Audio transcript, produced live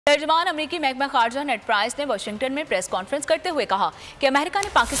तर्जमान अमेरिकी महकमा खारजा नेड प्राइस ने वाशिंगटन में प्रेस कॉन्फ्रेंस करते हुए कहा कि अमेरिका ने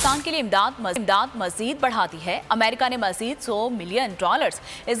पाकिस्तान के लिए इमदाद मजीद बढ़ा दी है। अमेरिका ने मजीद $100 मिलियन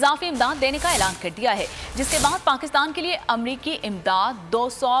इजाफी इमदाद देने का ऐलान कर दिया है, जिसके बाद पाकिस्तान के लिए अमेरिकी इमदाद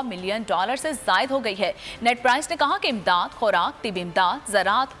 $200 मिलियन से जायद हो गई है। नेड प्राइस ने कहा कि इमदाद खुराक, तिबी इमदाद,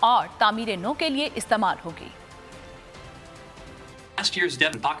 ज़राअत और तामीर नो के लिए इस्तेमाल होगी। Last year's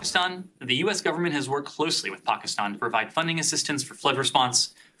debt in Pakistan, the U.S. government has worked closely with Pakistan to provide funding assistance for flood response,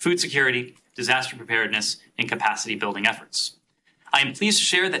 food security, disaster preparedness, and capacity building efforts. I am pleased to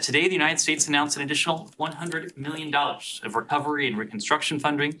share that today the United States announced an additional $100 million of recovery and reconstruction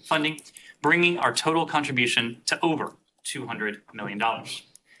funding, bringing our total contribution to over $200 million.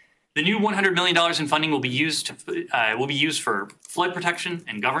 The new $100 million in funding will be used for flood protection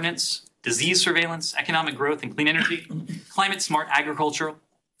and governance, disease surveillance, economic growth and clean energy, climate-smart agriculture,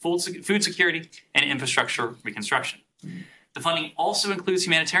 food security, and infrastructure reconstruction. The funding also includes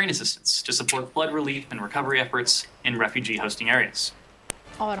humanitarian assistance to support flood relief and recovery efforts in refugee hosting areas.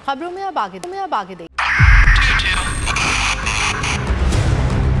 और खबरों में अब आगे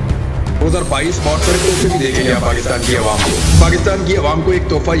 2022 बहुत सारे तोहफे भी देखे गया पाकिस्तान की आवाम को एक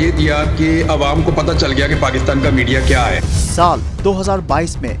तोहफा ये दिया कि आवाम को पता चल गया कि पाकिस्तान का मीडिया क्या है। साल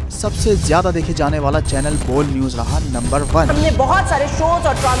 2022 में सबसे ज्यादा देखे जाने वाला चैनल बोल न्यूज रहा नंबर 1। हमने बहुत सारे शोज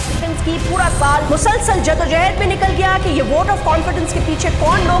और ट्रांसमिशंस की, पूरा साल मुसलसल जदोजहद में निकल गया कि ये वोट ऑफ कॉन्फिडेंस के पीछे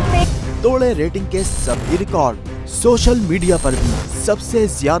कौन लोग थे। तोड़े रेटिंग के सभी रिकॉर्ड। सोशल मीडिया पर भी सबसे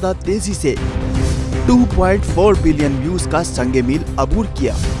ज्यादा तेजी से 2.4 बिलियन व्यूज का संगे मील अबूर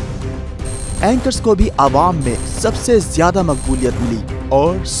किया। एंकर्स को भी आवाम में सबसे ज्यादा मकबूलियत मिली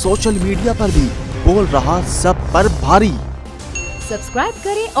और सोशल मीडिया पर भी बोल रहा सब पर भारी। सब्सक्राइब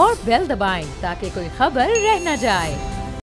करें और बेल दबाएं ताकि कोई खबर रह न जाए।